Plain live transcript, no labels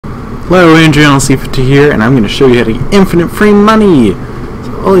Hello, AndreonC50 here, and I'm going to show you how to get infinite free money.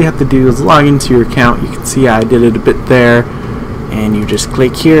 So all you have to do is log into your account. You can see I did it a bit there, and you just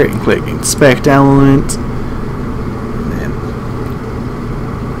click here and click Inspect Element,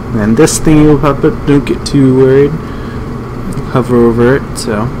 and then this thing will pop up. Don't get too worried. Hover over it.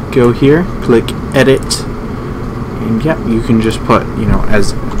 So go here, click Edit, and yep, you can just put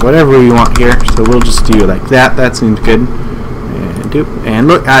as whatever you want here. So we'll just do like that. That seems good. And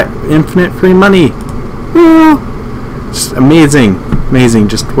look at infinite free money. Woo! Just amazing, amazing.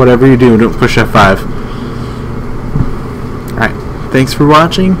 Just whatever you do, don't push F5. Alright, thanks for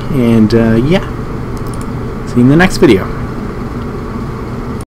watching, and yeah, see you in the next video.